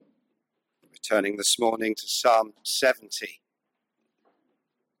turning this morning to Psalm 70.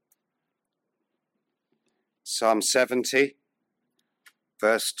 Psalm 70,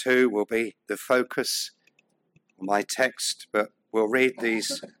 verse 2 will be the focus of my text, but we'll read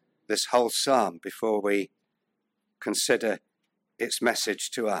this whole psalm before we consider its message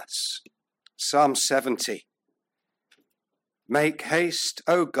to us. Psalm 70. Make haste,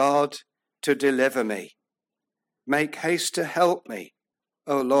 O God, to deliver me. Make haste to help me,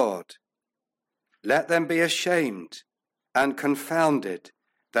 O Lord. Let them be ashamed and confounded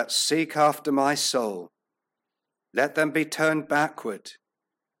that seek after my soul. Let them be turned backward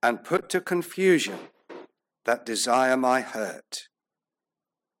and put to confusion that desire my hurt.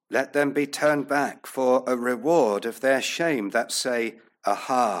 Let them be turned back for a reward of their shame that say,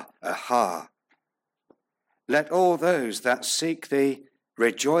 Aha, aha. Let all those that seek thee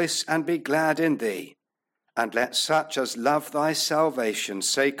rejoice and be glad in thee, and let such as love thy salvation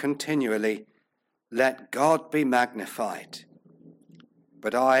say continually, Let God be magnified.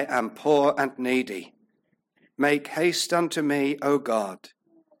 But I am poor and needy. Make haste unto me, O God.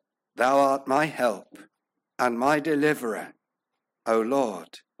 Thou art my help and my deliverer. O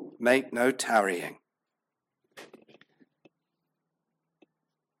Lord, make no tarrying.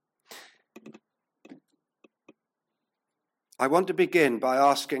 I want to begin by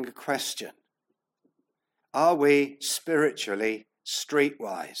asking a question. Are we spiritually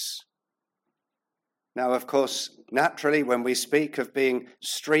streetwise? Now, of course, naturally, when we speak of being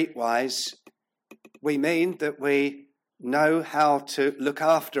streetwise, we mean that we know how to look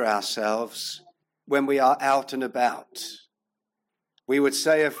after ourselves when we are out and about. We would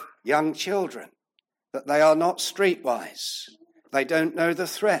say of young children that they are not streetwise. They don't know the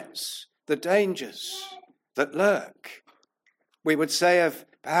threats, the dangers that lurk. We would say of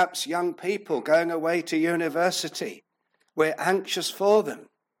perhaps young people going away to university, we're anxious for them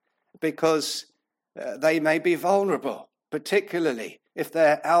because they may be vulnerable, particularly if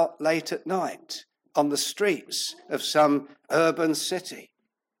they're out late at night on the streets of some urban city.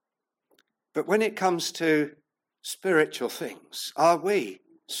 But when it comes to spiritual things, are we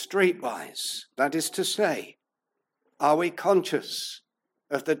streetwise? That is to say, are we conscious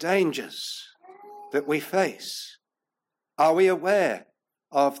of the dangers that we face? Are we aware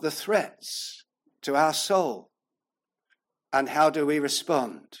of the threats to our soul? And how do we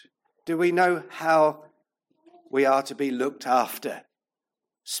respond? Do we know how we are to be looked after,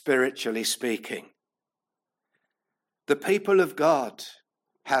 spiritually speaking? The people of God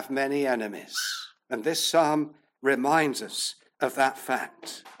have many enemies, and this psalm reminds us of that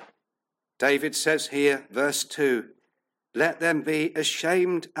fact. David says here, verse 2, Let them be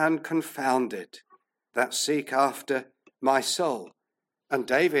ashamed and confounded that seek after my soul. And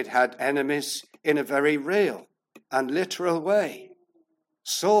David had enemies in a very real and literal way.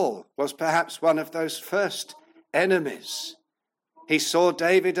 Saul was perhaps one of those first enemies. He saw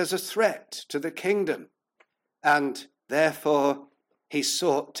David as a threat to the kingdom, and therefore he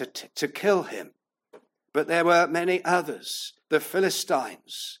sought to kill him. But there were many others, the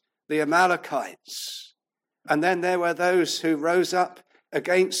Philistines, the Amalekites, and then there were those who rose up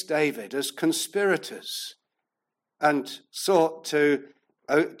against David as conspirators and sought to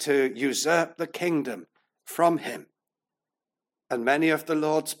usurp the kingdom from him. And many of the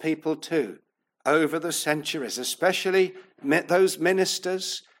Lord's people too, over the centuries, especially those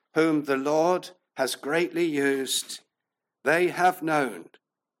ministers whom the Lord has greatly used, they have known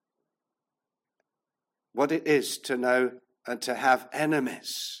what it is to know and to have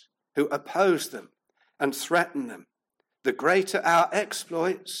enemies who oppose them and threaten them. The greater our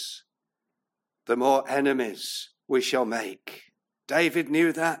exploits, the more enemies we shall make. David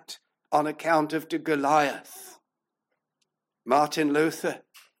knew that on account of Goliath. Martin Luther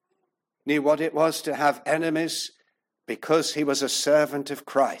knew what it was to have enemies because he was a servant of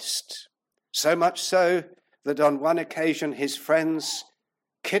Christ. So much so that on one occasion his friends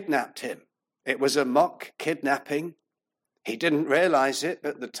kidnapped him. It was a mock kidnapping. He didn't realize it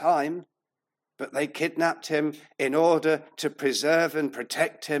at the time, but they kidnapped him in order to preserve and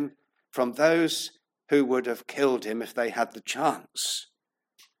protect him from those who would have killed him if they had the chance.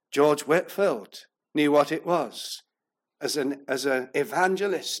 George Whitefield knew what it was as an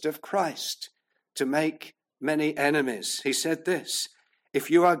evangelist of Christ to make many enemies. He said this, if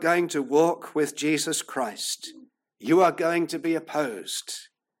you are going to walk with Jesus Christ, you are going to be opposed.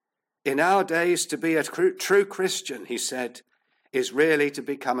 In our days, to be a true Christian, he said, is really to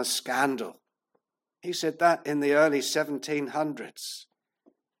become a scandal. He said that in the early 1700s.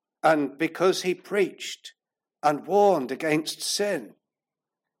 And because he preached and warned against sin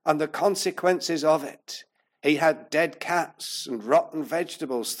and the consequences of it, he had dead cats and rotten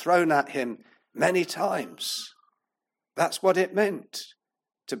vegetables thrown at him many times. That's what it meant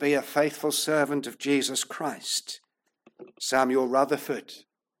to be a faithful servant of Jesus Christ. Samuel Rutherford,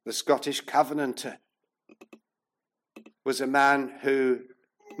 the Scottish Covenanter, was a man who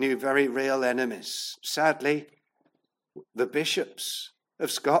knew very real enemies. Sadly, the bishops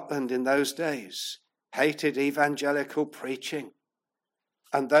of Scotland in those days hated evangelical preaching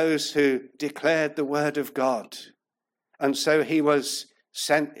and those who declared the word of God. And so he was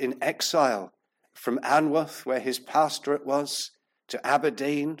sent in exile from Anworth, where his pastorate was, to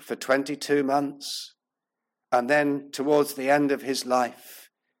Aberdeen for 22 months. And then towards the end of his life,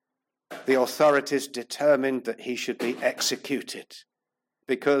 the authorities determined that he should be executed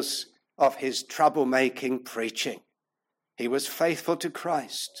because of his troublemaking preaching. He was faithful to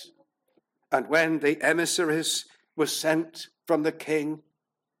Christ. And when the emissaries were sent from the king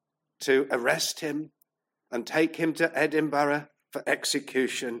to arrest him and take him to Edinburgh for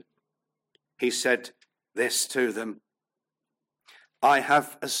execution, he said this to them: "I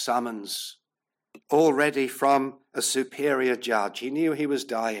have a summons already from a superior judge." He knew he was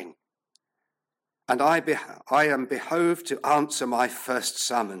dying. "And I am behoved to answer my first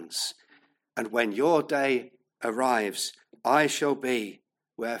summons. And when your day arrives, I shall be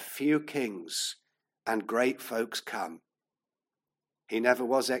where few kings and great folks come." He never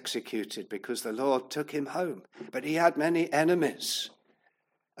was executed because the Lord took him home, but he had many enemies.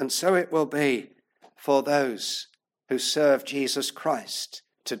 And so it will be for those who serve Jesus Christ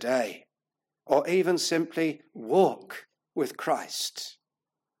today, or even simply walk with Christ.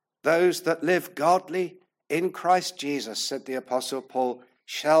 Those that live godly in Christ Jesus, said the Apostle Paul,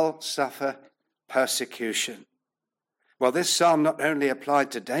 shall suffer persecution. Well, this psalm not only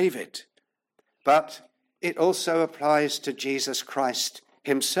applied to David, but it also applies to Jesus Christ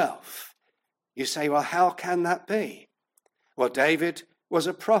himself. You say, well, how can that be? Well, David was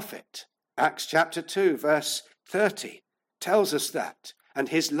a prophet. Acts chapter 2, verse 30 tells us that. And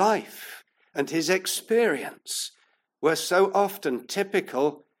his life and his experience were so often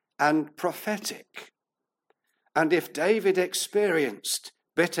typical and prophetic. And if David experienced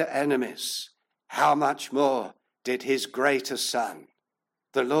bitter enemies, how much more did his greater son,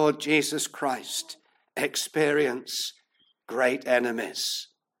 the Lord Jesus Christ, experience great enemies?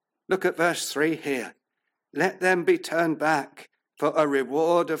 Look at verse 3 here. "Let them be turned back for a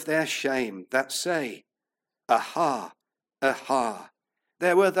reward of their shame that say, Aha, aha."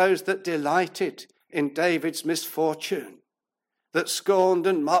 There were those that delighted in David's misfortune, that scorned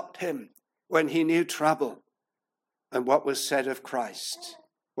and mocked him when he knew trouble. And what was said of Christ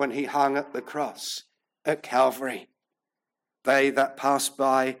when he hung at the cross at Calvary? They that passed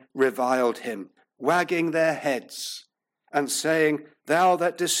by reviled him, wagging their heads and saying, "Thou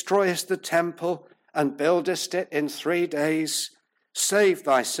that destroyest the temple and buildest it in 3 days, save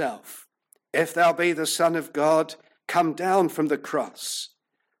thyself. If thou be the Son of God, come down from the cross."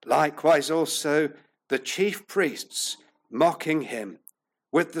 Likewise also the chief priests, mocking him,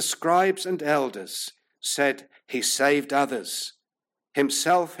 with the scribes and elders, said, "He saved others.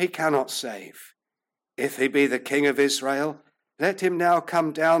 Himself he cannot save. If he be the King of Israel, let him now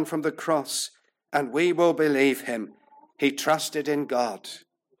come down from the cross, and we will believe him. He trusted in God.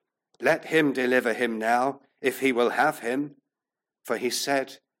 Let him deliver him now, if he will have him. For he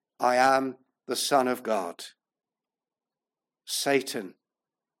said, I am the Son of God." Satan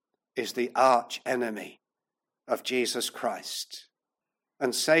is the arch enemy of Jesus Christ.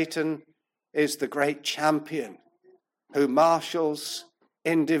 And Satan is the great champion who marshals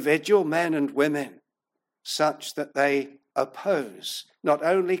individual men and women such that they oppose not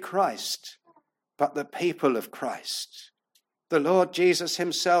only Christ, but the people of Christ. The Lord Jesus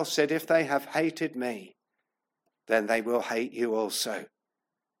himself said, "If they have hated me, then they will hate you also."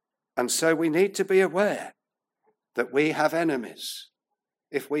 And so we need to be aware that we have enemies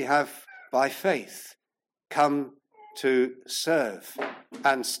if we have, by faith, come to serve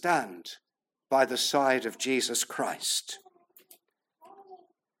and stand by the side of Jesus Christ.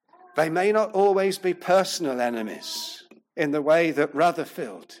 They may not always be personal enemies in the way that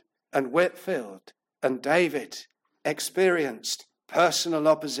Rutherford and Whitfield and David experienced personal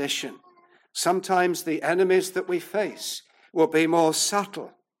opposition. Sometimes the enemies that we face will be more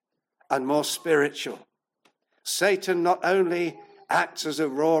subtle and more spiritual. Satan not only acts as a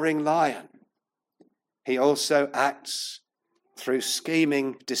roaring lion, he also acts through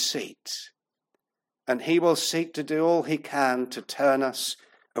scheming deceit. And he will seek to do all he can to turn us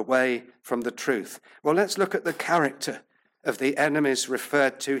away from the truth. Well, let's look at the character of the enemies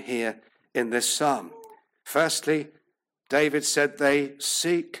referred to here in this psalm. Firstly, David said, "They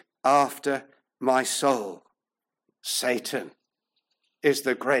seek after my soul." Satan is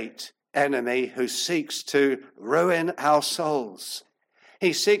the great enemy who seeks to ruin our souls.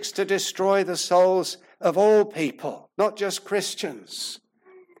 He seeks to destroy the souls of all people, not just Christians.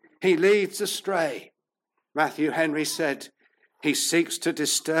 He leads astray. Matthew Henry said, he seeks to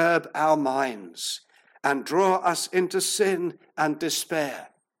disturb our minds and draw us into sin and despair.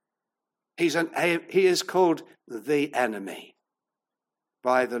 He is called the enemy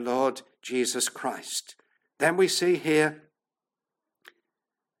by the Lord Jesus Christ. Then we see here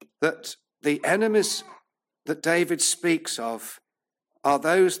that the enemies that David speaks of are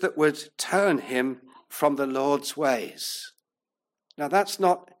those that would turn him from the Lord's ways. Now that's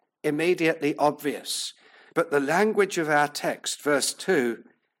not immediately obvious, but the language of our text, verse 2,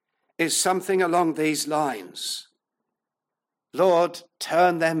 is something along these lines. Lord,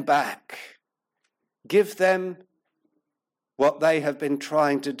 turn them back. Give them what they have been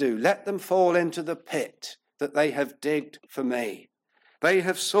trying to do. Let them fall into the pit that they have digged for me. They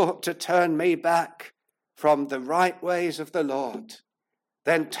have sought to turn me back from the right ways of the Lord.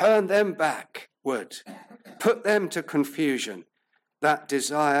 Then turn them backward. Put them to confusion that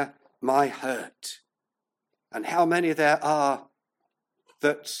desire my hurt. And how many there are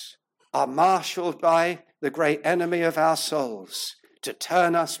that are marshaled by the great enemy of our souls to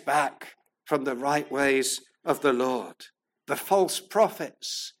turn us back from the right ways of the Lord. The false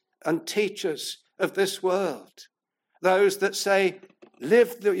prophets and teachers of this world. Those that say,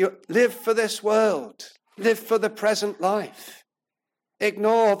 live for this world. Live for the present life.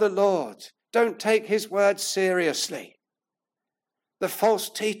 Ignore the Lord. Don't take his word seriously. The false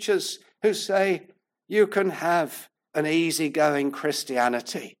teachers who say, you can have an easygoing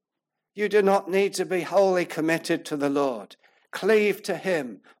Christianity. You do not need to be wholly committed to the Lord. Cleave to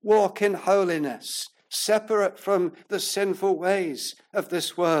him. Walk in holiness. Separate from the sinful ways of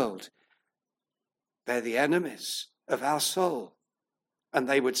this world. They're the enemies of our soul. And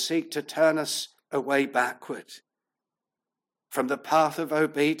they would seek to turn us away backward from the path of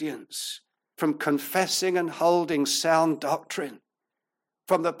obedience, from confessing and holding sound doctrine,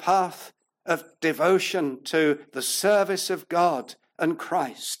 from the path of devotion to the service of God and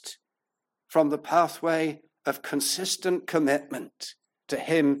Christ, from the pathway of consistent commitment to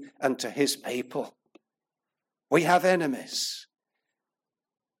him and to his people. We have enemies,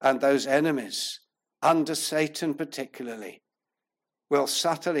 and those enemies, under Satan particularly, will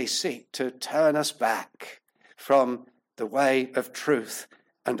subtly seek to turn us back from the way of truth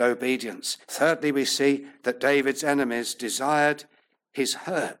and obedience. Thirdly, we see that David's enemies desired his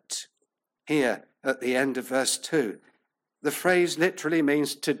hurt. Here at the end of verse 2, the phrase literally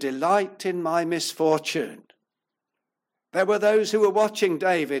means to delight in my misfortune. There were those who were watching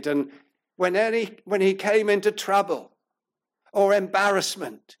David, and when he came into trouble or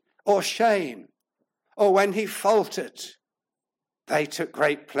embarrassment or shame, or when he faltered, they took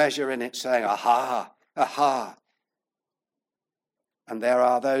great pleasure in it, saying, aha, aha. And there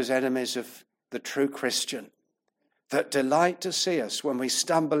are those enemies of the true Christian that delight to see us when we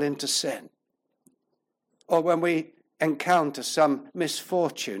stumble into sin, or when we encounter some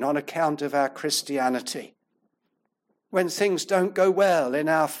misfortune on account of our Christianity, when things don't go well in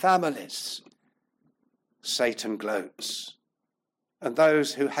our families. Satan gloats, and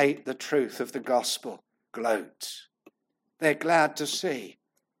those who hate the truth of the gospel gloat. They're glad to see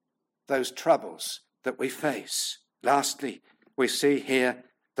those troubles that we face. Lastly, we see here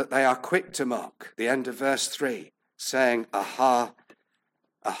that they are quick to mock. The end of verse 3, saying, aha,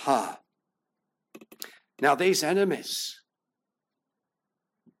 aha. Now, these enemies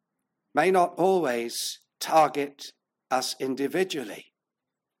may not always target us individually,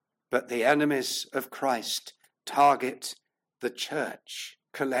 but the enemies of Christ target the church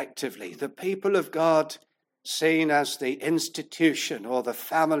collectively, the people of God seen as the institution or the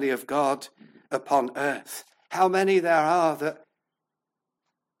family of God upon earth. How many there are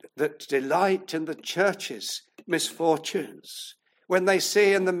that delight in the church's misfortunes, when they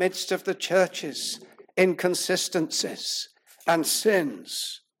see in the midst of the church's inconsistencies and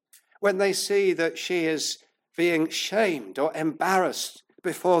sins, when they see that she is being shamed or embarrassed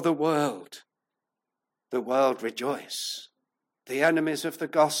before the world rejoice. The enemies of the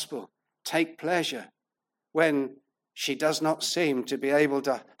gospel take pleasure when she does not seem to be able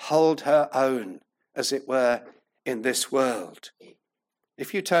to hold her own, as it were, in this world.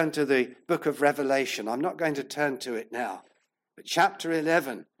 If you turn to the book of Revelation, I'm not going to turn to it now, but chapter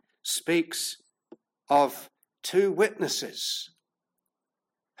 11 speaks of two witnesses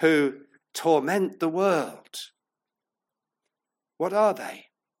who torment the world. What are they?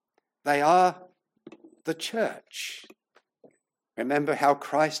 They are the church. Remember how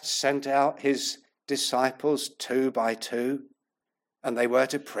Christ sent out his disciples 2 by 2? and they were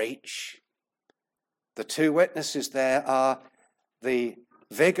to preach. The two witnesses there are the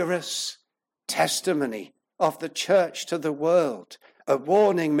vigorous testimony of the church to the world, a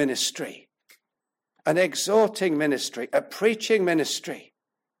warning ministry, an exhorting ministry, a preaching ministry,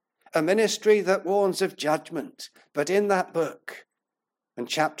 a ministry that warns of judgment. But in that book, in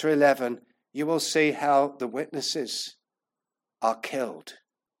chapter 11, you will see how the witnesses are killed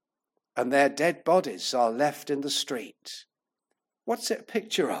and their dead bodies are left in the street. What's it a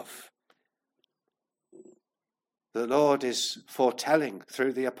picture of? The Lord is foretelling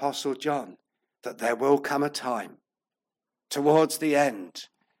through the Apostle John that there will come a time towards the end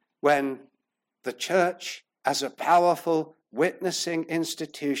when the church, as a powerful witnessing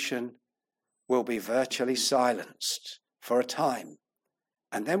institution, will be virtually silenced for a time.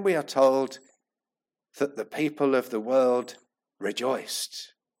 And then we are told that the people of the world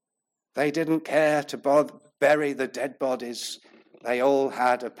rejoiced. They didn't care to bury the dead bodies. They all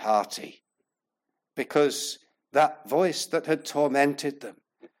had a party because that voice that had tormented them,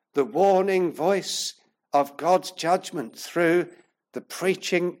 the warning voice of God's judgment through the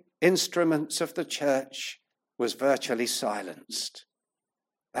preaching instruments of the church, was virtually silenced.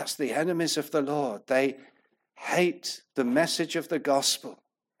 That's the enemies of the Lord. They hate the message of the gospel,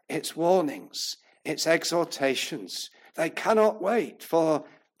 its warnings, its exhortations. They cannot wait for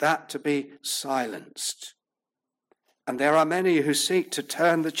that to be silenced. And there are many who seek to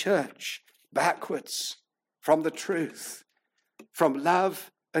turn the church backwards from the truth, from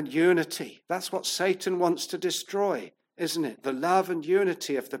love and unity. That's what Satan wants to destroy, isn't it? The love and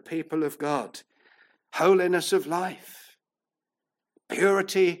unity of the people of God, holiness of life,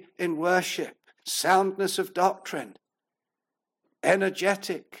 purity in worship, soundness of doctrine,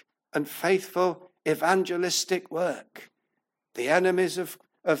 energetic and faithful evangelistic work. The enemies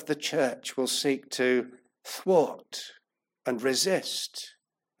of the church will seek to thwart and resist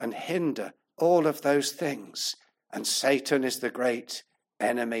and hinder all of those things. And Satan is the great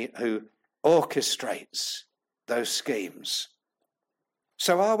enemy who orchestrates those schemes.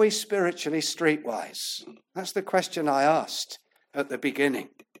 So are we spiritually streetwise? That's the question I asked at the beginning.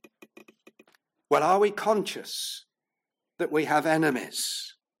 Well, are we conscious that we have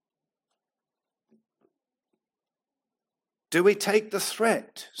enemies? Do we take the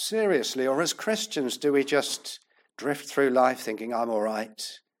threat seriously, or as Christians, do we just drift through life thinking, I'm all right,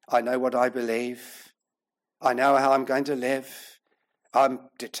 I know what I believe, I know how I'm going to live, I'm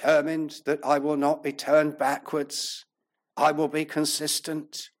determined that I will not be turned backwards, I will be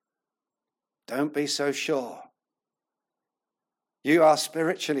consistent? Don't be so sure. You are,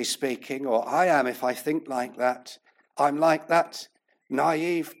 spiritually speaking, or I am if I think like that. I'm like that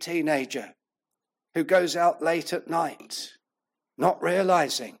naive teenager who goes out late at night, not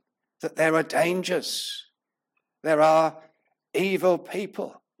realizing that there are dangers. There are evil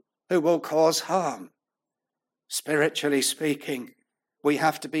people who will cause harm. Spiritually speaking, we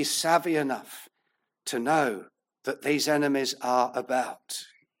have to be savvy enough to know that these enemies are about.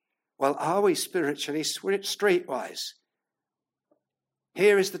 Well, are we spiritually streetwise?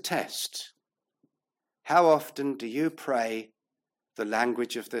 Here is the test. How often do you pray the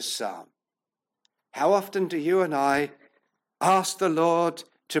language of this psalm? How often do you and I ask the Lord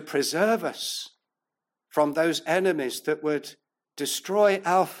to preserve us from those enemies that would destroy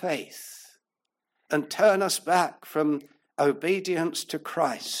our faith and turn us back from obedience to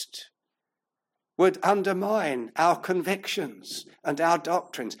Christ, would undermine our convictions and our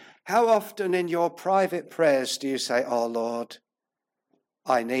doctrines? How often in your private prayers do you say, oh Lord,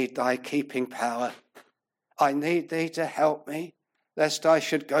 I need thy keeping power. I need thee to help me, lest I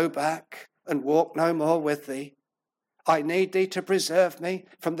should go back and walk no more with thee. I need thee to preserve me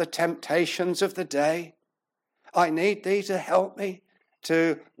from the temptations of the day. I need thee to help me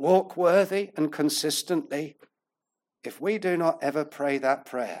to walk worthy and consistently. If we do not ever pray that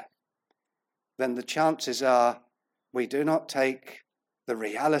prayer, then the chances are we do not take the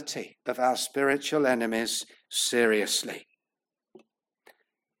reality of our spiritual enemies seriously.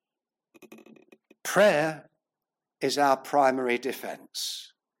 Prayer is our primary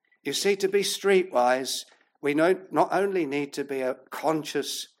defense. You see, to be streetwise, we not only need to be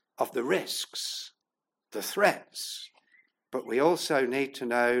conscious of the risks, the threats, but we also need to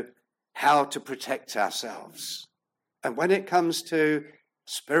know how to protect ourselves. And when it comes to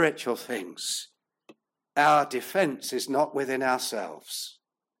spiritual things, our defense is not within ourselves.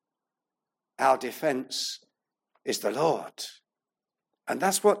 Our defense is the Lord. And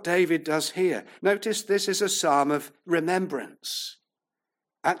that's what David does here. Notice this is a psalm of remembrance.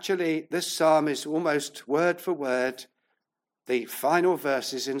 Actually, this psalm is almost word for word the final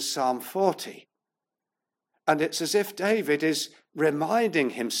verses in Psalm 40. And it's as if David is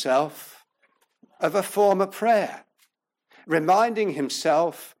reminding himself of a former prayer, reminding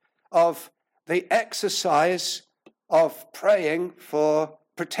himself of the exercise of praying for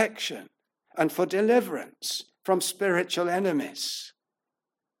protection and for deliverance from spiritual enemies.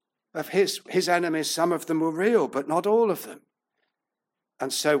 Of his enemies, some of them were real, but not all of them.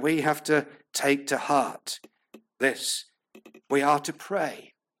 And so we have to take to heart this. We are to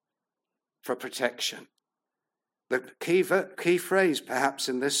pray for protection. The key phrase perhaps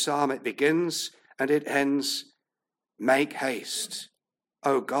in this psalm, it begins and it ends, make haste,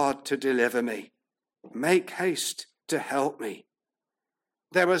 O God, to deliver me. Make haste to help me.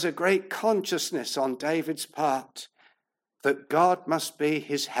 There was a great consciousness on David's part that God must be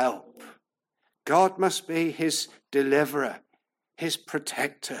his help. God must be his deliverer, his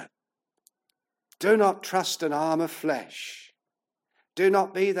protector. Do not trust an arm of flesh. Do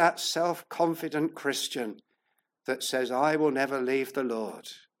not be that self-confident Christian that says, I will never leave the Lord.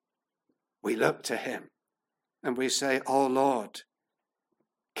 We look to him and we say, oh Lord,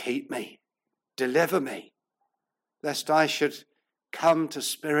 keep me, deliver me, lest I should come to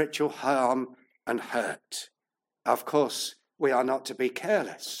spiritual harm and hurt. Of course, we are not to be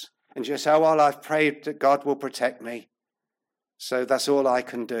careless and just say, oh, well, I've prayed that God will protect me, so that's all I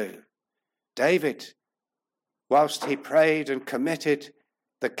can do. David, whilst he prayed and committed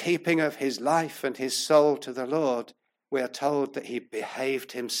the keeping of his life and his soul to the Lord, we are told that he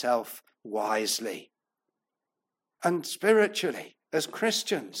behaved himself wisely. And spiritually, as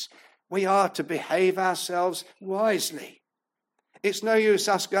Christians, we are to behave ourselves wisely. It's no use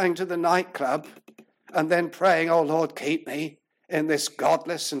us going to the nightclub and then praying, oh Lord, keep me in this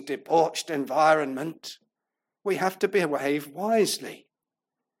godless and debauched environment. We have to behave wisely.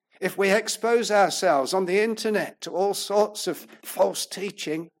 If we expose ourselves on the internet to all sorts of false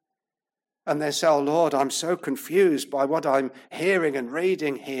teaching, and they say, oh Lord, I'm so confused by what I'm hearing and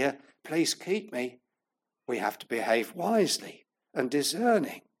reading here, please keep me, we have to behave wisely and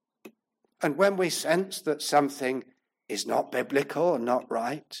discerning. And when we sense that something is not biblical or not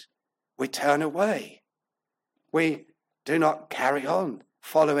right, we turn away. We do not carry on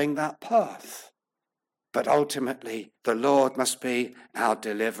following that path. But ultimately, the Lord must be our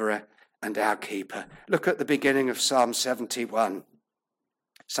deliverer and our keeper. Look at the beginning of Psalm 71.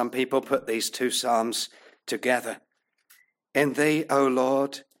 Some people put these two psalms together. In thee, O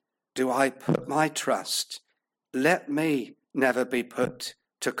Lord, do I put my trust. Let me never be put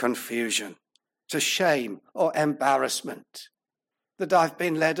to confusion, to shame or embarrassment, that I've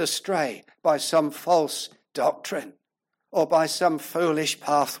been led astray by some false doctrine or by some foolish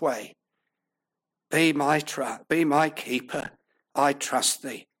pathway. Be my keeper, I trust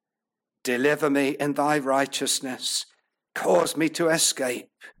thee. Deliver me in thy righteousness. Cause me to escape.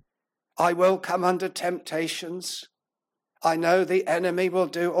 I will come under temptations. I know the enemy will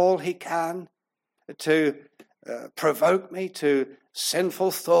do all he can to provoke me to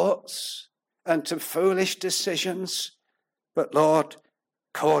sinful thoughts and to foolish decisions. But Lord,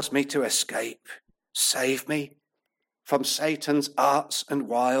 cause me to escape. Save me from Satan's arts and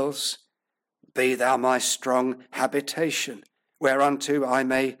wiles. Be thou my strong habitation, whereunto I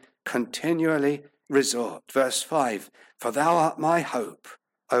may continually resort. Verse 5, for thou art my hope,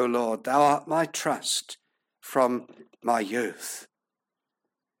 O Lord, thou art my trust from my youth.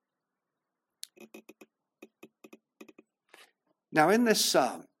 Now in this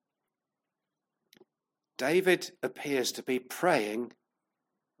psalm, David appears to be praying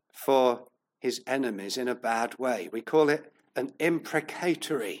for his enemies in a bad way. We call it an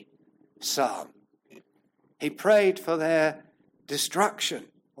imprecatory psalm. He prayed for their destruction,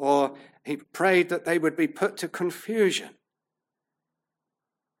 or he prayed that they would be put to confusion.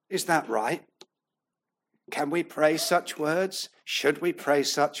 Is that right? Can we pray such words? Should we pray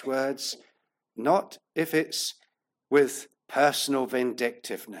such words? Not if it's with personal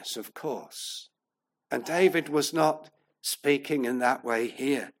vindictiveness, of course. And David was not speaking in that way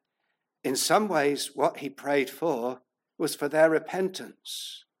here. In some ways, what he prayed for was for their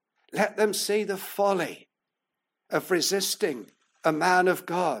repentance. Let them see the folly of resisting a man of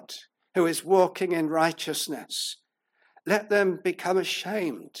God who is walking in righteousness. Let them become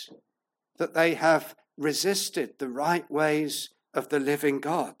ashamed that they have resisted the right ways of the living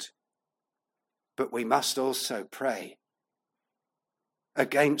God. But we must also pray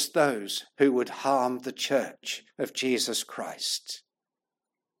against those who would harm the church of Jesus Christ.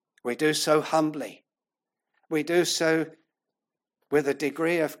 We do so humbly. We do so with a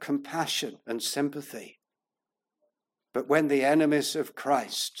degree of compassion and sympathy. But when the enemies of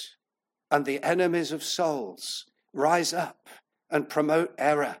Christ and the enemies of souls rise up and promote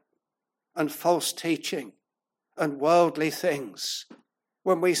error and false teaching and worldly things,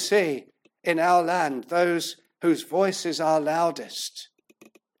 when we see in our land those whose voices are loudest,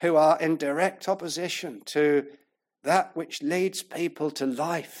 who are in direct opposition to that which leads people to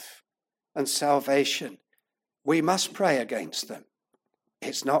life and salvation, we must pray against them.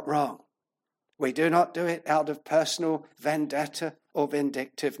 It's not wrong. We do not do it out of personal vendetta or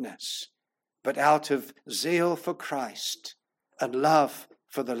vindictiveness, but out of zeal for Christ and love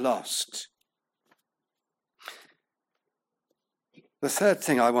for the lost. The third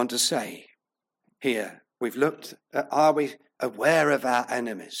thing I want to say here, we've looked at, are we aware of our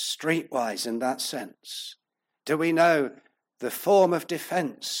enemies, streetwise in that sense? Do we know the form of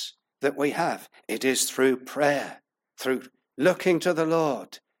defense that we have? It is through prayer, through looking to the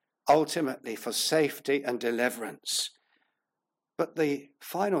Lord, ultimately for safety and deliverance. But the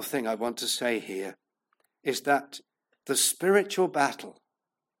final thing I want to say here is that the spiritual battle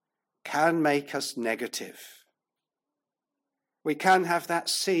can make us negative. We can have that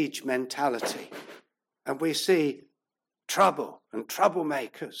siege mentality, and we see trouble and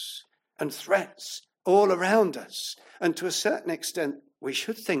troublemakers and threats all around us. And to a certain extent, we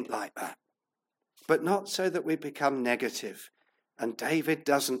should think like that, but not so that we become negative. And David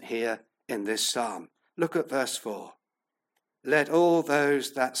doesn't here in this psalm. Look at verse 4. Let all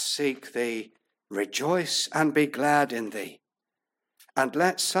those that seek thee rejoice and be glad in thee. And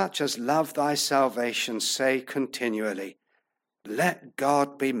let such as love thy salvation say continually, let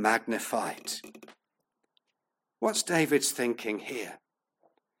God be magnified. What's David's thinking here?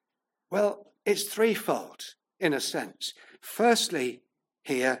 Well, it's threefold in a sense. Firstly,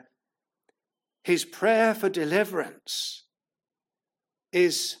 here, his prayer for deliverance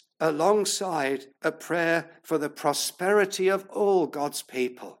is alongside a prayer for the prosperity of all God's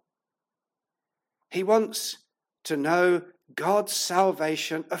people. He wants to know God's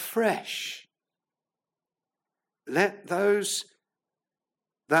salvation afresh. Let those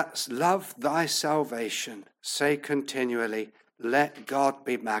that love thy salvation say continually, let God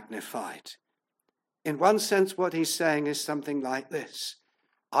be magnified. In one sense, what he's saying is something like this.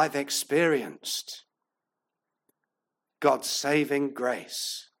 I've experienced God's saving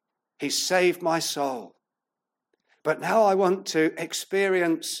grace. He saved my soul. But now I want to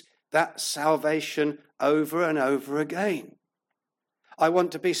experience that salvation over and over again. I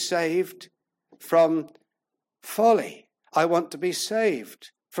want to be saved from folly. I want to be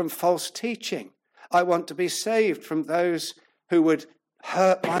saved from false teaching. I want to be saved from those who would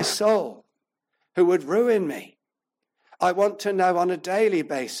hurt my soul, who would ruin me. I want to know on a daily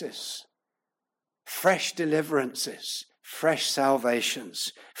basis fresh deliverances, fresh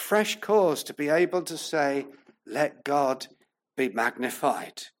salvations, fresh cause to be able to say, let God be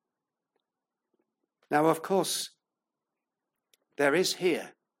magnified. Now, of course, there is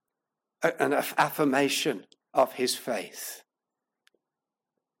here an affirmation of his faith.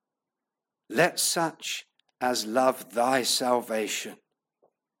 Let such as love thy salvation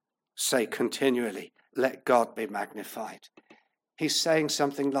say continually, let God be magnified. He's saying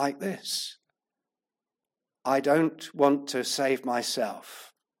something like this. I don't want to save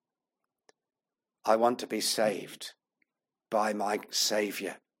myself. I want to be saved by my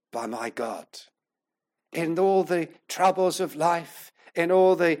Saviour, by my God. In all the troubles of life, in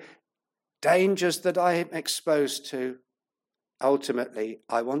all the dangers that I am exposed to, ultimately,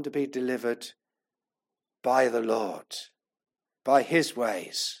 I want to be delivered by the Lord, by his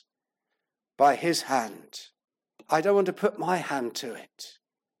ways, by his hand. I don't want to put my hand to it.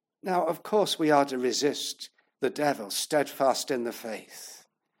 Now, of course, we are to resist the devil, steadfast in the faith.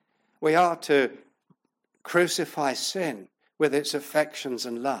 We are to crucify sin with its affections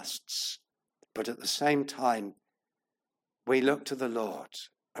and lusts. But at the same time, we look to the Lord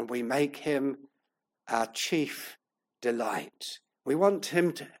and we make him our chief delight. We want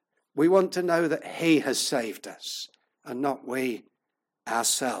to know that he has saved us and not we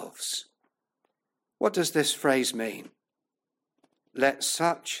ourselves. What does this phrase mean? Let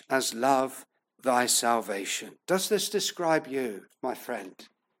such as love thy salvation. Does this describe you, my friend,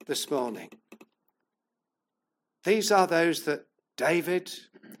 this morning? These are those that David,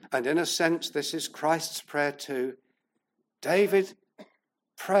 and in a sense this is Christ's prayer too, David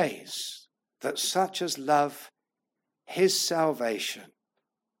prays that such as love his salvation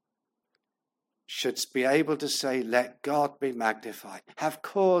should be able to say, let God be magnified. Have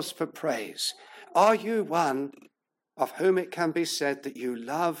cause for praise. Are you one of whom it can be said that you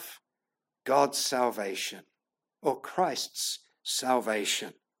love God's salvation or Christ's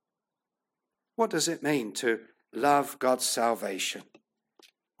salvation? What does it mean to love God's salvation?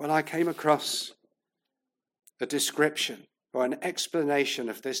 Well, I came across a description or an explanation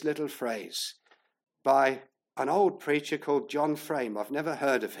of this little phrase by an old preacher called John Frame. I've never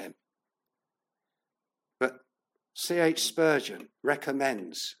heard of him. But C.H. Spurgeon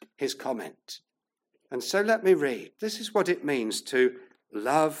recommends his comment. And so let me read. This is what it means to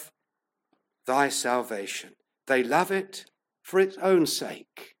love thy salvation. They love it for its own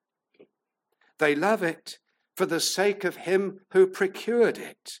sake. They love it for the sake of him who procured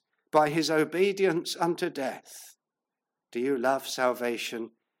it by his obedience unto death. Do you love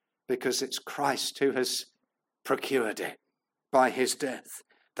salvation because it's Christ who has procured it by his death?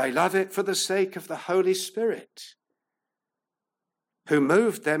 They love it for the sake of the Holy Spirit, who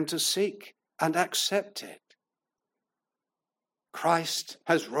moved them to seek and accept it. Christ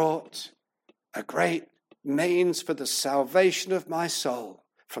has wrought a great means for the salvation of my soul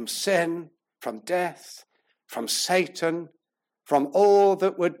from sin, from death, from Satan, from all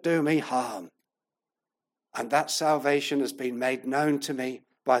that would do me harm. And that salvation has been made known to me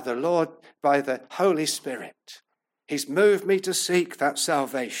by the Lord, by the Holy Spirit. He's moved me to seek that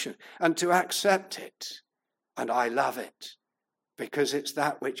salvation and to accept it. And I love it because it's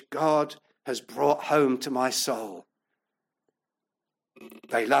that which God has brought home to my soul.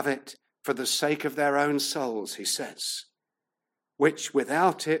 They love it for the sake of their own souls, he says, which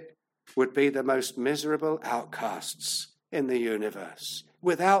without it would be the most miserable outcasts in the universe.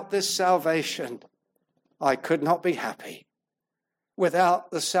 Without this salvation, I could not be happy.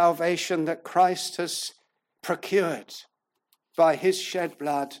 Without the salvation that Christ has procured by his shed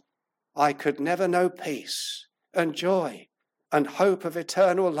blood, I could never know peace and joy and hope of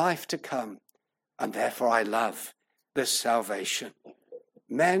eternal life to come. And therefore I love this salvation.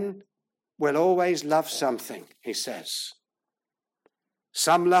 Men will always love something, he says.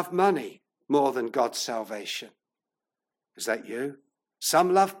 Some love money more than God's salvation. Is that you?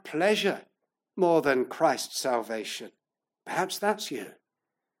 Some love pleasure more than Christ's salvation. Perhaps that's you.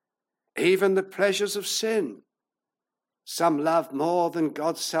 Even the pleasures of sin. Some love more than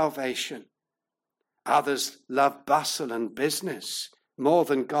God's salvation. Others love bustle and business more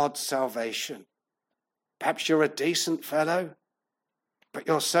than God's salvation. Perhaps you're a decent fellow, but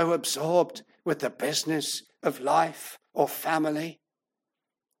you're so absorbed with the business of life or family.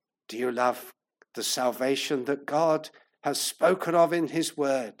 Do you love the salvation that God has spoken of in his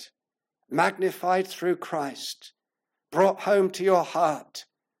word, magnified through Christ, brought home to your heart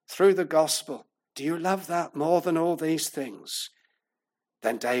through the gospel? Do you love that more than all these things?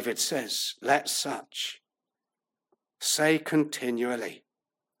 Then David says, let such say continually,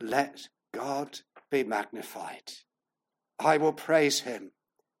 let God be magnified. I will praise him,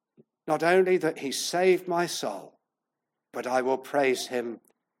 not only that he saved my soul, but I will praise him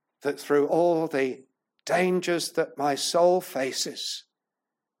that through all the dangers that my soul faces,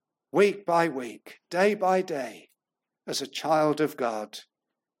 week by week, day by day, as a child of God,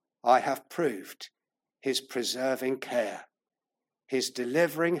 I have proved his preserving care, his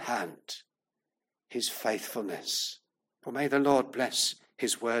delivering hand, his faithfulness. For may the Lord bless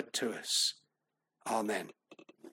his word to us. Amen.